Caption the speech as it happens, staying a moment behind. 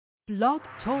Blog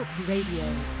Talk Radio.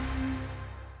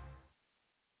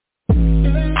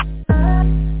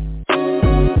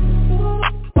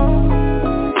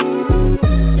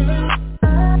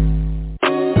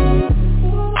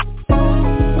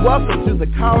 Welcome to the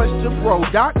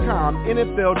College2Pro.com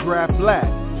NFL Draft Blast,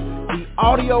 the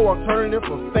audio alternative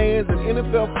for fans and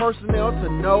NFL personnel to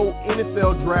know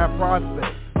NFL draft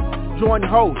prospects. Join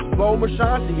host Bo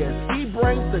Marchionte as he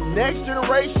brings the next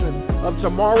generation of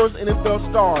tomorrow's NFL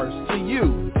stars to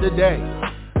you today.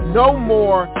 No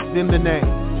more than the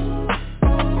name.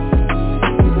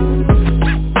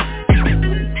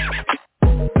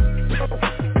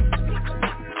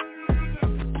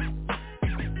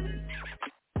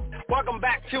 Welcome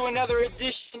back to another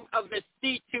edition of the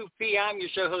C2P. I'm your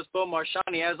show host, Bo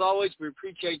Marchionte. As always, we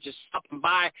appreciate you stopping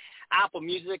by. Apple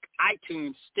Music,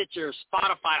 iTunes, Stitcher,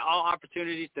 Spotify, all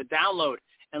opportunities to download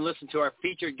and listen to our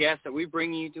featured guests that we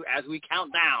bring you to as we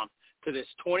count down to this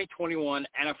 2021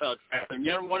 NFL Draft.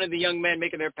 And one of the young men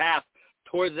making their path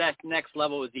towards that next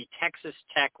level is the Texas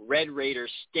Tech Red Raiders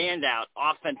standout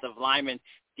offensive lineman,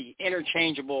 the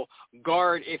interchangeable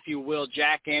guard, if you will,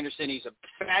 Jack Anderson. He's a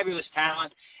fabulous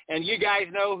talent. And you guys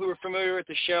know who are familiar with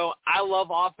the show, I love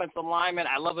offensive linemen.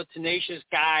 I love a tenacious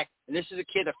guy. And this is a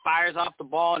kid that fires off the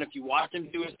ball. And if you watch him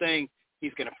do his thing,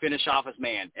 he's going to finish off his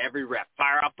man every rep.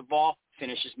 Fire off the ball,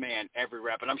 finish his man every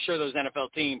rep. And I'm sure those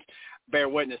NFL teams bear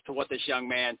witness to what this young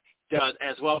man does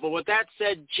as well. But with that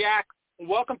said, Jack,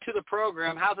 welcome to the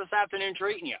program. How's this afternoon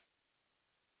treating you?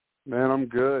 Man, I'm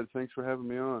good. Thanks for having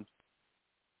me on.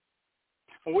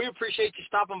 Well, we appreciate you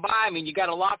stopping by. I mean, you got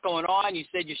a lot going on. You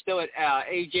said you're still at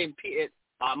AJ&P, at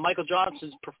Michael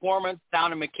Johnson's Performance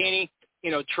down in McKinney,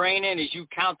 training as you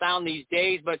count down these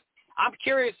days. But I'm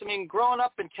curious, I mean, growing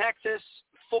up in Texas,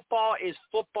 football is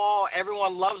football.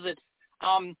 Everyone loves it.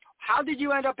 How did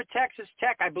you end up at Texas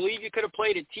Tech? I believe you could have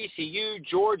played at TCU,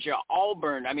 Georgia,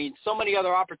 Auburn. I mean, so many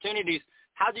other opportunities.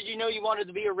 How did you know you wanted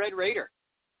to be a Red Raider?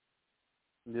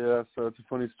 Yeah, so it's a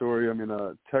funny story. I mean,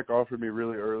 Tech offered me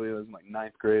really early. It was in like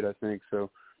ninth grade, I think, so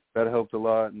that helped a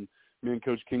lot. And me and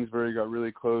Coach Kingsbury got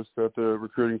really close throughout the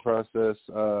recruiting process.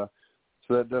 So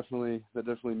that definitely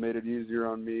made it easier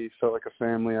on me. Felt like a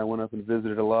family. I went up and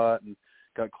visited a lot and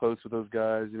got close with those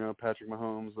guys, Patrick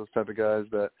Mahomes, those type of guys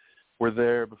that were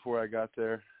there before I got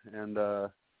there. And,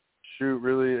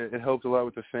 really, it helped a lot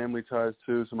with the family ties,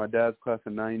 too. So my dad's class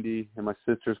of 90 and my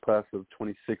sister's class of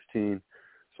 2016.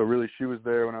 So really, she was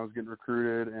there when I was getting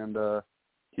recruited, and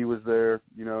he was there,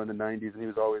 in the 90s, and he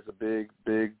was always a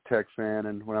big Tech fan.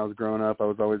 And when I was growing up, I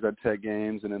was always at Tech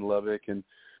games and in Lubbock and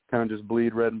kind of just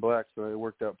bleed red and black, so it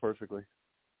worked out perfectly.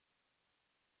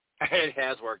 It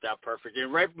has worked out perfectly.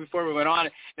 And right before we went on,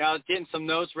 I was getting some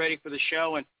notes ready for the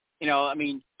show, and,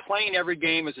 playing every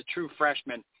game as a true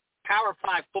freshman, Power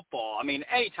 5 football,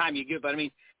 anytime you give, but,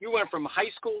 you went from high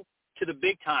school to the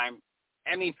big time.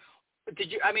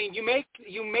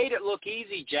 You made it look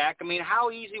easy, Jack. How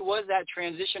easy was that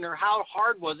transition, or how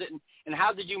hard was it, and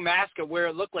how did you mask it where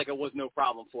it looked like it was no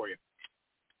problem for you?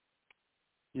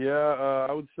 Yeah,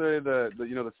 I would say that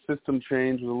the system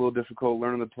change was a little difficult,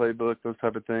 learning the playbook, those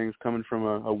type of things, coming from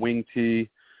a wing T,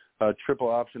 triple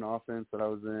option offense that I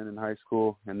was in high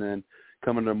school, and then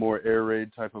coming to a more air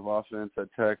raid type of offense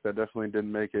at Tech. That definitely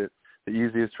didn't make it the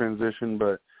easiest transition,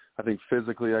 but I think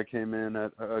physically I came in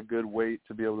at a good weight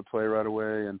to be able to play right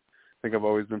away, and I think I've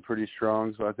always been pretty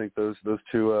strong. So I think those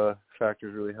two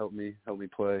factors really helped me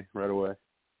play right away.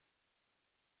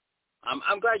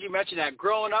 I'm glad you mentioned that.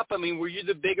 Growing up, were you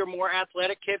the bigger, more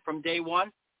athletic kid from day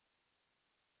one?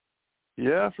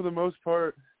 Yeah, for the most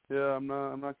part. Yeah,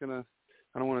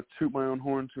 I don't want to toot my own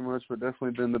horn too much, but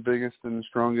definitely been the biggest and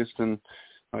strongest. And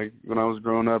like when I was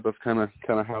growing up, that's kind of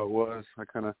how it was. I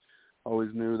kind of always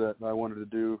knew that I wanted to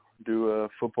do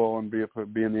football and be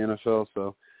in the NFL.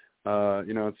 So,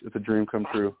 it's a dream come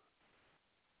true.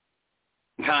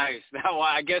 Nice. Now,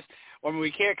 I guess when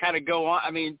we can't kind of go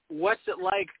on, what's it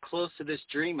like close to this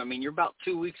dream? You're about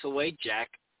 2 weeks away, Jack.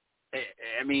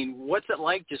 What's it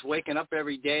like just waking up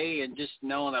every day and just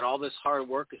knowing that all this hard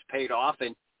work is paid off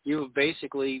and you have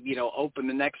basically, opened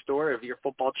the next door of your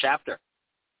football chapter?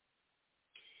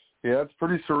 Yeah, it's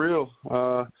pretty surreal.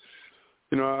 I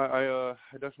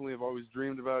definitely have always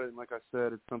dreamed about it, and like I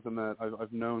said, it's something that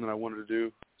I've known that I wanted to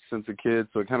do since a kid,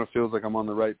 so it kind of feels like I'm on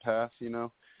the right path,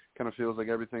 kind of feels like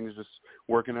everything is just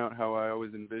working out how I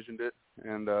always envisioned it,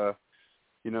 and,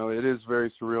 it is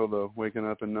very surreal, though, waking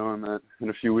up and knowing that in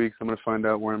a few weeks I'm going to find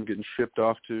out where I'm getting shipped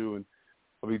off to, and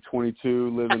I'll be 22,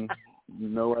 living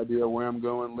no idea where I'm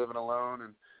going, living alone,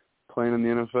 and playing in the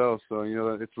NFL, so,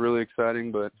 it's really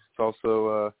exciting, but it's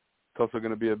also going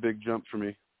to be a big jump for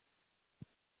me.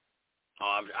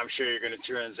 I'm sure you're going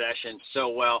to transition so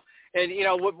well. And, you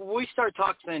know, when we start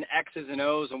talking X's and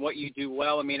O's and what you do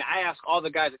well, I mean, I ask all the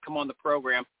guys that come on the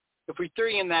program, if we threw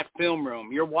you in that film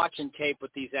room, you're watching tape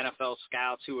with these NFL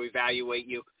scouts who evaluate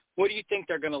you, what do you think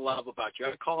they're going to love about you?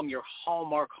 I call them your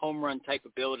hallmark home run type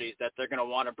abilities that they're going to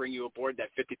want to bring you aboard that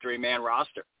 53-man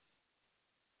roster.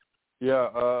 Yeah,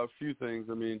 a few things.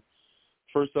 I mean,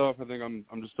 first off, I think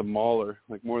I'm just a mauler.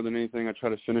 Like, more than anything, I try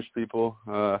to finish people.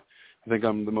 I think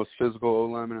I'm the most physical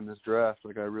O-lineman in this draft.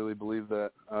 Like, I really believe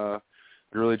that. I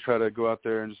really try to go out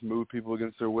there and just move people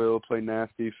against their will, play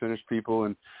nasty, finish people,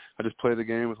 and I just play the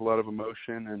game with a lot of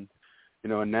emotion and, you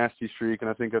know, a nasty streak, and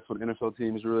I think that's what NFL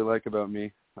teams really like about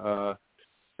me. And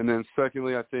then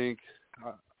secondly, I think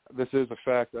this is a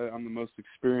fact. I'm the most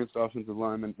experienced offensive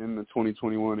lineman in the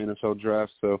 2021 NFL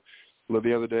draft. So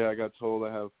the other day I got told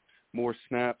I have more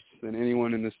snaps than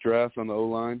anyone in this draft on the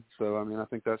O-line. So, I mean, I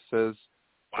think that says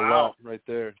a lot right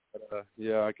there. But,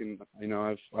 yeah, I can, you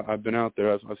know, I've been out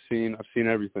there. I've seen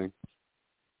everything.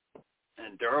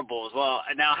 And durable as well.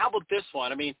 Now, how about this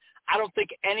one? I mean, I don't think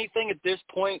anything at this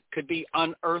point could be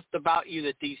unearthed about you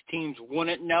that these teams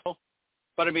wouldn't know.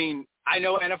 But, I mean, I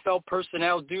know NFL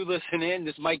personnel do listen in.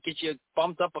 This might get you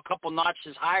bumped up a couple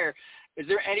notches higher. Is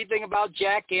there anything about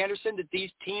Jack Anderson that these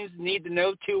teams need to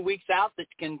know 2 weeks out that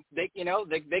they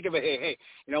give a, hey,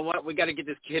 you know what, we got to get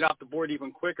this kid off the board even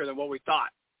quicker than what we thought?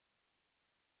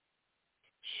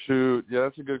 Shoot, yeah,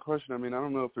 that's a good question. I mean, I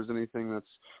don't know if there's anything that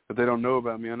they don't know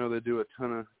about me. I know they do a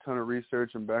ton of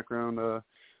research and background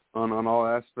on all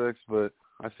aspects, but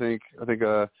I think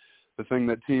the thing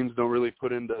that teams don't really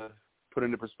put into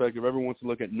perspective, everyone wants to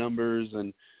look at numbers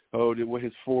and what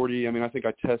his 40. I mean, I think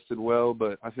I tested well,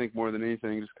 but I think more than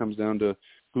anything, it just comes down to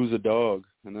who's a dog,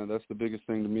 and that's the biggest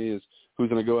thing to me is who's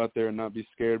going to go out there and not be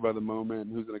scared by the moment,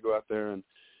 and who's going to go out there and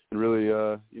really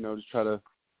just try to.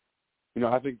 You know,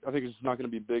 I think it's not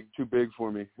going to be too big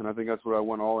for me, and I think that's what I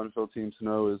want all NFL teams to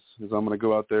know is I'm going to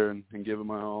go out there and give it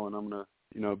my all, and I'm going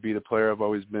to, be the player I've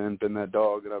always been that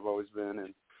dog that I've always been,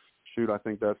 and shoot, I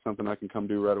think that's something I can come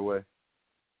do right away.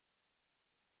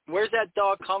 Where's that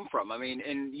dog come from? I mean,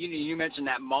 and you mentioned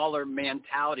that mauler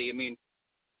mentality. I mean,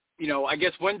 I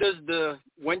guess when does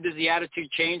the attitude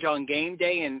change on game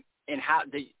day, and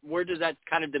where does that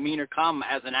kind of demeanor come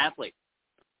as an athlete?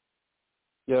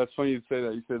 Yeah, it's funny you say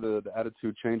that. You say the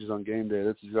attitude changes on game day.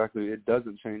 That's exactly, it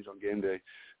doesn't change on game day.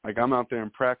 Like, I'm out there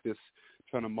in practice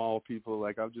trying to maul people.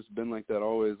 Like, I've just been like that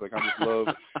always. Like, I just love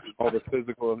all the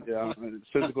physical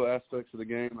aspects of the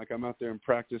game. Like, I'm out there in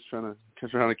practice trying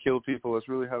to kill people. That's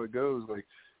really how it goes. Like,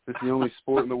 it's the only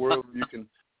sport in the world where you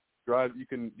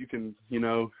can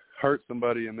hurt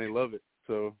somebody and they love it.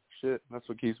 So, shit, that's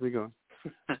what keeps me going.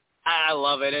 I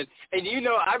love it. And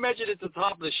I mentioned at the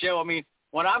top of the show, I mean,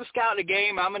 when I'm scouting a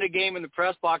game, I'm in a game in the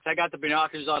press box, I got the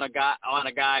binoculars on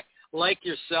a guy like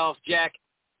yourself, Jack.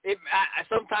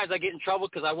 Sometimes I get in trouble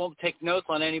because I won't take notes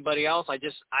on anybody else. I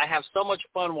have so much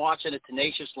fun watching a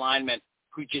tenacious lineman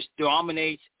who just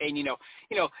dominates. And, you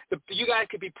guys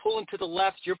could be pulling to the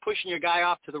left. You're pushing your guy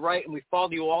off to the right, and we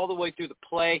follow you all the way through the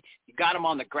play. You got him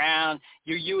on the ground.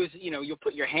 You'll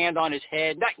put your hand on his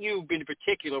head. Not you in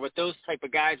particular, but those type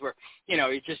of guys where,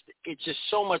 it's just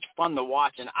so much fun to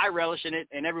watch. And I relish in it,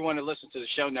 and everyone who listens to the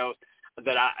show knows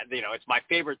that it's my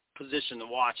favorite position to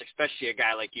watch, especially a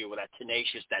guy like you with that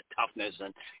tenacious, that toughness.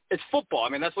 And it's football. I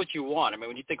mean, that's what you want. I mean,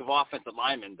 when you think of offensive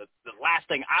linemen, the last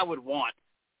thing I would want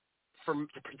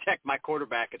to protect my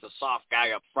quarterback is a soft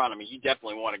guy up front. I mean, you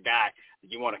definitely want a guy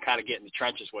that you want to kind of get in the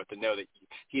trenches with to know that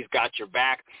he's got your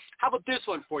back. How about this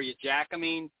one for you, Jack? I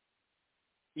mean,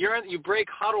 you break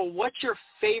huddle. What's your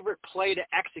favorite play to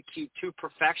execute to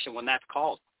perfection when that's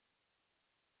called?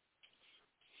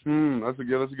 That's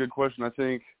a good question. I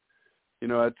think,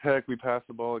 at Tech we pass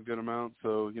the ball a good amount.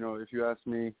 So, if you ask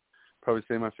me, probably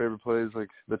say my favorite play is like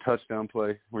the touchdown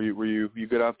play where you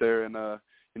get out there and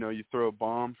you throw a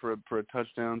bomb for a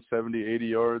touchdown, 70, 80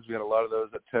 yards. We had a lot of those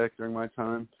at Tech during my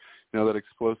time. That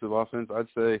explosive offense. I'd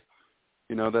say,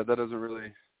 that doesn't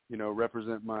really,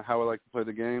 represent how I like to play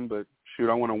the game. But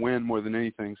shoot, I want to win more than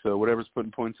anything. So whatever's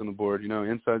putting points on the board,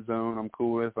 inside zone, I'm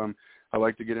cool with. I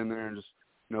like to get in there and just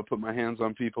put my hands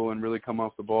on people and really come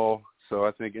off the ball. So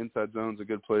I think inside zone's a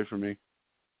good play for me.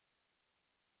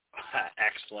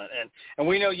 Excellent. And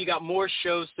we know you got more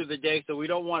shows through the day, so we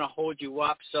don't want to hold you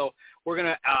up. So we're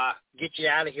going to get you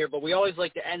out of here. But we always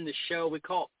like to end the show. We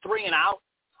call it 3 and Out.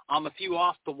 A few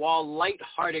off-the-wall,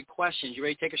 light-hearted questions. You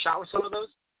ready to take a shot with some of those?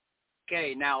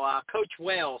 Okay. Now, Coach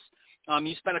Wales,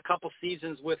 you spent a couple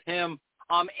seasons with him.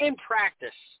 In practice,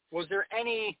 was there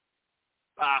any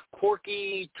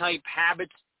quirky type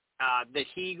habits that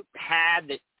he had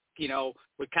that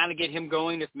would kind of get him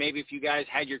going if you guys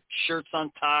had your shirts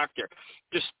untucked or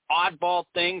just oddball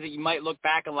things that you might look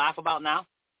back and laugh about now?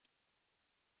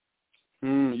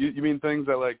 You mean things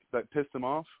that pissed him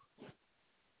off?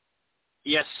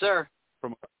 Yes, sir.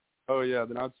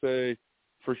 Then I'd say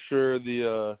for sure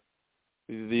the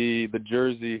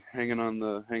jersey hanging on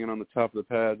the top of the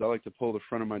pads. I like to pull the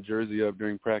front of my jersey up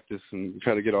during practice and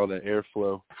try to get all that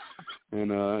airflow.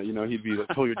 And he'd be like,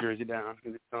 "Pull your jersey down,"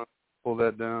 pull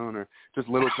that down, or just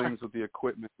little things with the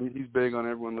equipment. He's big on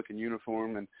everyone looking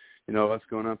uniform, and us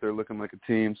going out there looking like a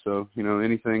team. So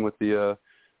anything with the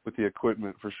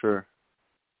equipment for sure.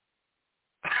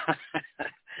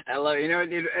 I love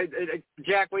it.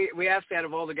 Jack, we asked that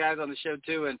of all the guys on the show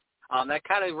too, and that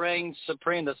kind of reigns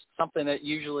supreme. That's something that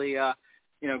usually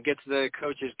gets the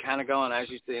coaches kind of going. As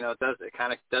you say, it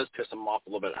kind of does piss them off a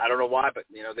little bit. I don't know why, but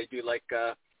they do like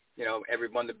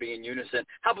everyone to be in unison.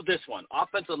 How about this one?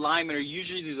 Offensive linemen are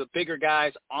usually the bigger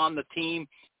guys on the team.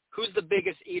 Who's the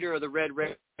biggest eater of the Red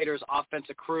Raiders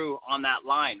offensive crew on that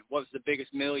line? What's the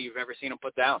biggest meal you've ever seen them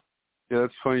put down? Yeah,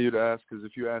 that's funny you'd ask, because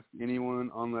if you ask anyone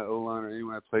on that O-line or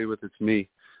anyone I play with, it's me.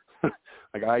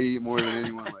 Like, I eat more than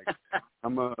anyone. Like,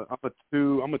 I'm a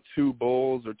two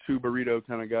bowls or two burrito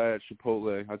kind of guy at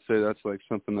Chipotle. I'd say that's like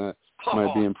something that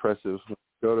might be impressive.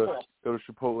 Go to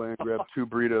Chipotle and grab two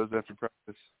burritos after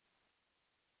practice.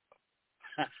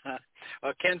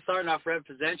 Well, Ken Sarnoff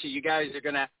represents you. You guys are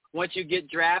gonna, once you get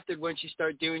drafted, once you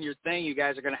start doing your thing, you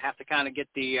guys are gonna have to kind of get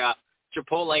the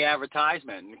Chipotle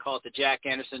advertisement and call it the Jack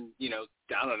Anderson,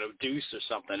 deuce or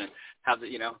something, and have the,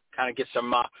 kind of get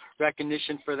some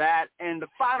recognition for that. And the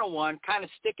final one, kind of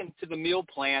sticking to the meal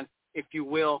plan, if you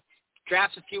will,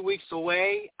 draft's a few weeks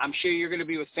away. I'm sure you're going to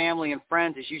be with family and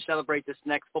friends as you celebrate this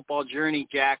next football journey,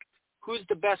 Jack. Who's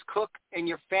the best cook in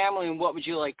your family, and what would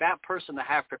you like that person to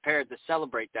have prepared to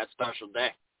celebrate that special day?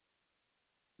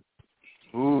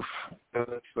 Oof,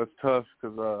 that's tough,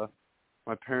 because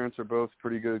my parents are both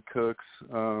pretty good cooks.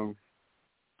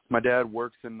 My dad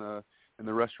works in the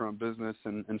restaurant business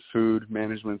and food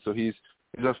management, so he's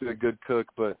definitely a good cook.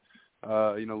 But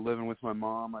living with my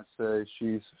mom, I'd say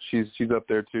she's up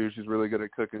there too. She's really good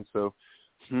at cooking. So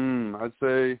I'd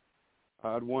say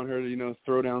I'd want her to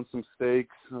throw down some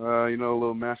steaks, a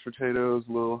little mashed potatoes,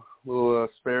 a little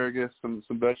asparagus, some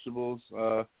vegetables,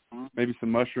 maybe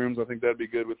some mushrooms. I think that'd be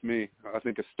good with me. I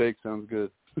think a steak sounds good.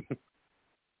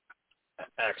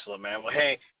 Excellent, man. Well,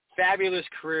 hey, fabulous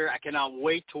career. I cannot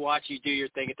wait to watch you do your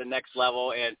thing at the next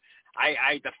level. And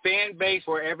the fan base,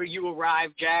 wherever you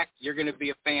arrive, Jack, you're going to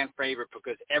be a fan favorite,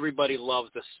 because everybody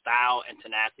loves the style and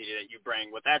tenacity that you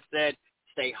bring. With that said,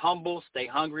 stay humble, stay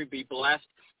hungry, be blessed,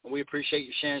 and we appreciate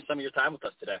you sharing some of your time with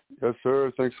us today. Yes,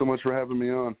 sir. Thanks so much for having me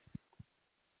on.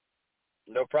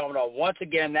 No problem at all. Once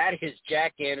again, that is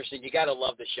Jack Anderson. You got to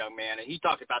love this young man, and he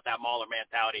talked about that Mauler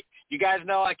mentality. You guys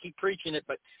know I keep preaching it,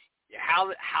 but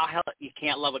how hell you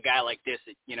can't love a guy like this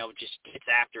that, just gets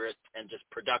after it and just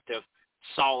productive,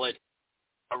 solid,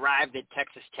 arrived at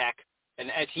Texas Tech.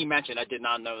 And as he mentioned, I did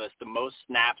not know this, the most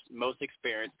snaps, most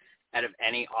experience out of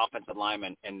any offensive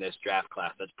lineman in this draft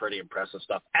class. That's pretty impressive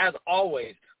stuff. As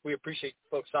always, we appreciate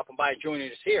folks stopping by and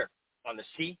joining us here on the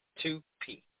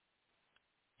C2P.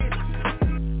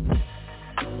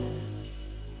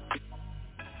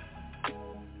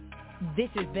 This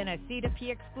has been a C2P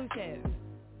exclusive.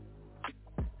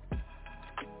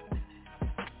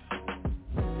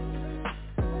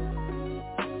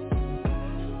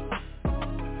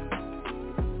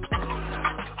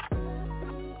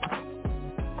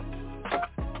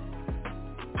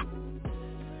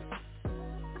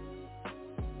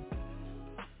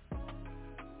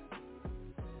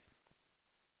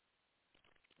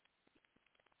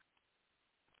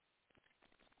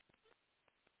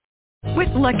 With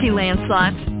Lucky Land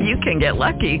Slots, you can get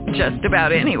lucky just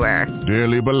about anywhere.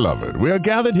 Dearly beloved, we are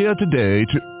gathered here today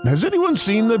to... Has anyone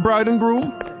seen the bride and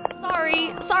groom?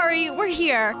 Sorry, we're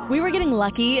here. We were getting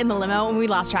lucky in the limo and we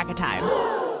lost track of time.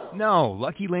 No,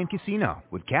 Lucky Land Casino,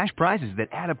 with cash prizes that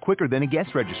add up quicker than a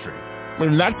guest registry.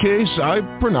 In that case, I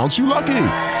pronounce you lucky.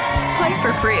 Play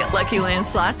for free at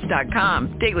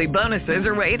LuckyLandSlots.com. Daily bonuses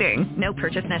are waiting. No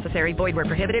purchase necessary. Void where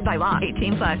prohibited by law.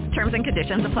 18+. Terms and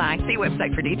conditions apply. See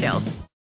website for details.